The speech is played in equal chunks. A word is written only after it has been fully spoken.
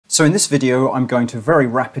So in this video, I'm going to very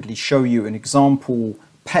rapidly show you an example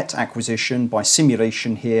PET acquisition by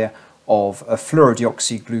simulation here of a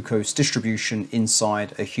fluorodeoxyglucose distribution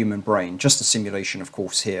inside a human brain. Just a simulation, of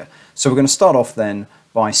course, here. So we're going to start off then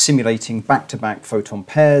by simulating back-to-back photon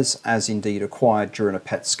pairs as indeed acquired during a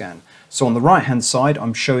PET scan. So on the right-hand side,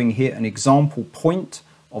 I'm showing here an example point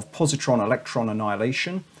of positron-electron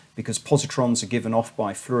annihilation because positrons are given off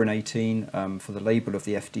by fluorine 18 for the label of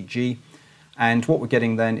the FDG. And what we're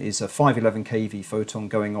getting then is a 511 keV photon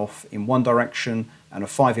going off in one direction and a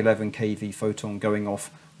 511 keV photon going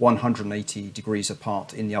off 180 degrees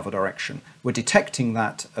apart in the other direction. We're detecting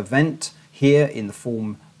that event here in the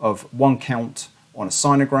form of one count on a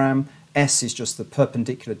sinogram. S is just the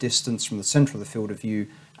perpendicular distance from the center of the field of view,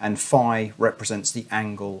 and phi represents the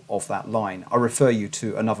angle of that line. I refer you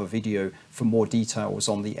to another video for more details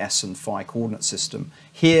on the S and phi coordinate system.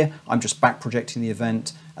 Here I'm just back projecting the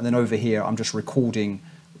event, and then over here I'm just recording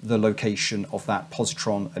the location of that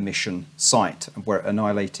positron emission site, where it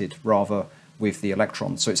annihilated rather with the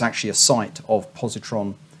electron. So it's actually a site of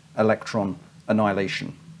positron electron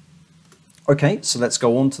annihilation. Okay, so let's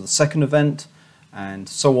go on to the second event, and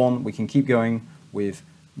so on. We can keep going with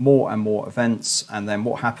more and more events, and then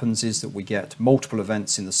what happens is that we get multiple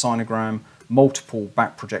events in the sinogram, multiple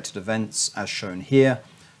back projected events as shown here.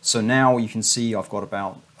 So now you can see I've got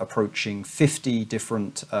about approaching 50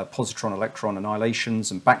 different positron electron annihilations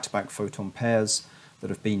and back-to-back photon pairs that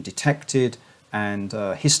have been detected and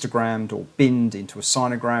histogrammed or binned into a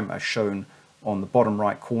sinogram as shown on the bottom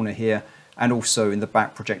right corner here, and also in the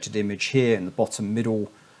back projected image here in the bottom middle.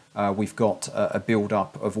 We've got a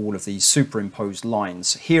build-up of all of these superimposed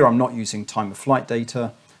lines. Here I'm not using time of flight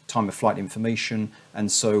data, time of flight information,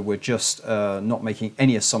 and so we're just not making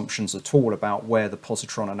any assumptions at all about where the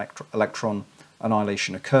positron and electron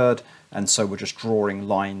annihilation occurred, and so we're just drawing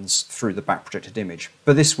lines through the back projected image.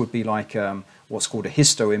 But this would be like what's called a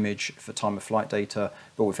histo image for time of flight data,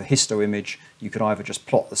 but with a histo image you could either just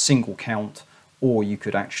plot the single count, or you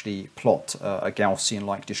could actually plot a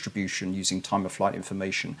Gaussian-like distribution using time-of-flight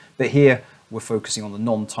information. But here we're focusing on the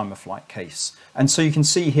non-time-of-flight case. And so you can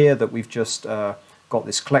see here that we've just got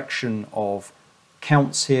this collection of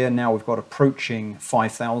counts here. Now we've got approaching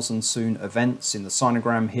 5,000 soon events in the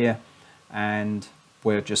sinogram here, and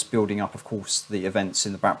we're just building up, of course, the events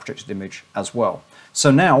in the back projected image as well. So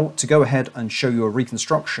now, to go ahead and show you a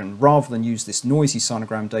reconstruction, rather than use this noisy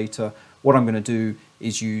sinogram data, what I'm going to do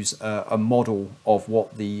is use a model of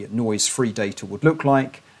what the noise-free data would look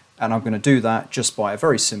like, and I'm going to do that just by a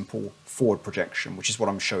very simple forward projection, which is what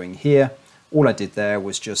I'm showing here. All I did there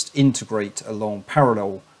was just integrate along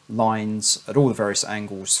parallel lines at all the various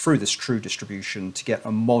angles through this true distribution to get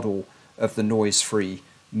a model of the noise-free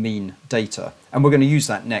mean data, and we're going to use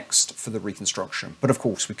that next for the reconstruction. But of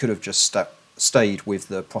course we could have just stayed with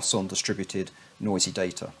the Poisson distributed noisy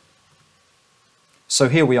data. So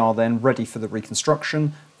here we are then, ready for the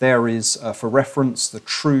reconstruction. There is, for reference, the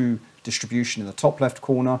true distribution in the top left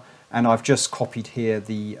corner, and I've just copied here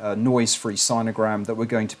the noise-free sinogram that we're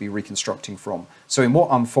going to be reconstructing from. So in what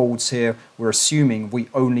unfolds here, we're assuming we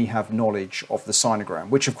only have knowledge of the sinogram,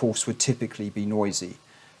 which of course would typically be noisy.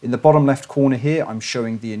 In the bottom left corner here, I'm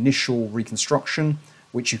showing the initial reconstruction,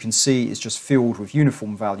 which you can see is just filled with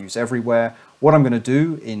uniform values everywhere. What I'm going to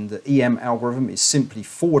do in the EM algorithm is simply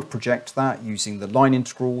forward project that using the line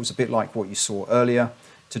integrals, a bit like what you saw earlier,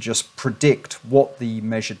 to just predict what the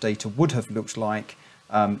measured data would have looked like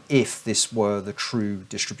if this were the true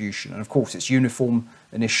distribution. And of course it's uniform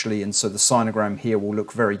initially, and so the sinogram here will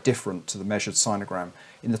look very different to the measured sinogram.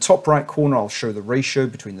 In the top right corner, I'll show the ratio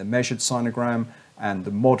between the measured sinogram and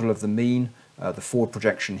the model of the mean, the forward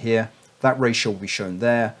projection here. That ratio will be shown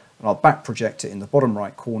there, and I'll back project it in the bottom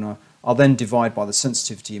right corner. I'll then divide by the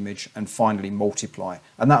sensitivity image and finally multiply,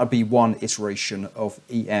 and that'll be one iteration of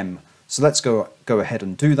EM. So let's go ahead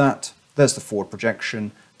and do that. There's the forward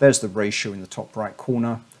projection, there's the ratio in the top right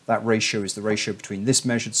corner. That ratio is the ratio between this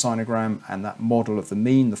measured sinogram and that model of the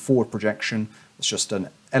mean, the forward projection. It's just an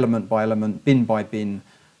element by element, bin by bin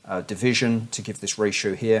division to give this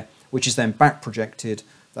ratio here, which is then back projected.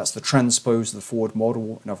 That's the transpose of the forward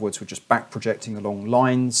model. In other words, we're just back projecting along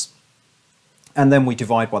lines. And then we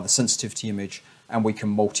divide by the sensitivity image, and we can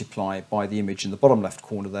multiply by the image in the bottom left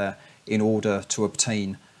corner there in order to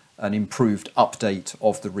obtain an improved update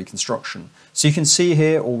of the reconstruction. So you can see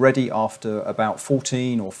here already after about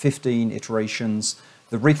 14 or 15 iterations,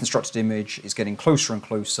 the reconstructed image is getting closer and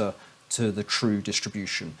closer to the true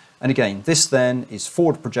distribution. And again, this then is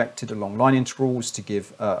forward projected along line integrals to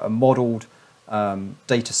give a modeled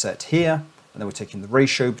data set here, and then we're taking the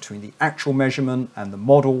ratio between the actual measurement and the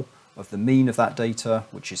model of the mean of that data,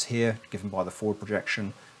 which is here given by the forward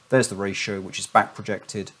projection. there's the ratio, which is back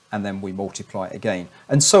projected, and then we multiply it again.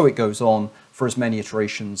 And so it goes on for as many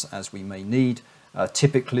iterations as we may need.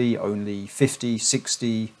 Typically only 50,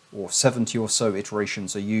 60 or 70 or so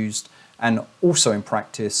iterations are used. And also in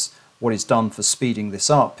practice, what is done for speeding this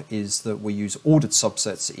up is that we use ordered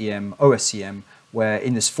subsets, EM, OSEM, where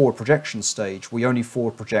in this forward projection stage, we only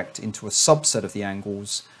forward project into a subset of the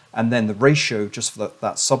angles, and then the ratio just for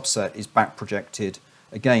that subset is back projected,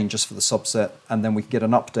 again, just for the subset, and then we get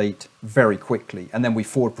an update very quickly. And then we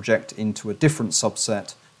forward project into a different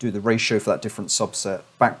subset, do the ratio for that different subset,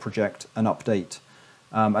 back project, and update.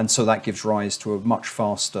 And so that gives rise to a much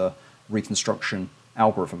faster reconstruction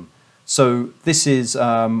algorithm. So this is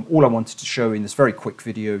all I wanted to show in this very quick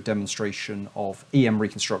video demonstration of EM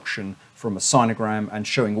reconstruction from a sinogram, and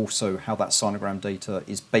showing also how that sinogram data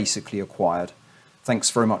is basically acquired.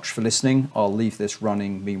 Thanks very much for listening. I'll leave this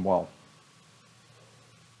running meanwhile.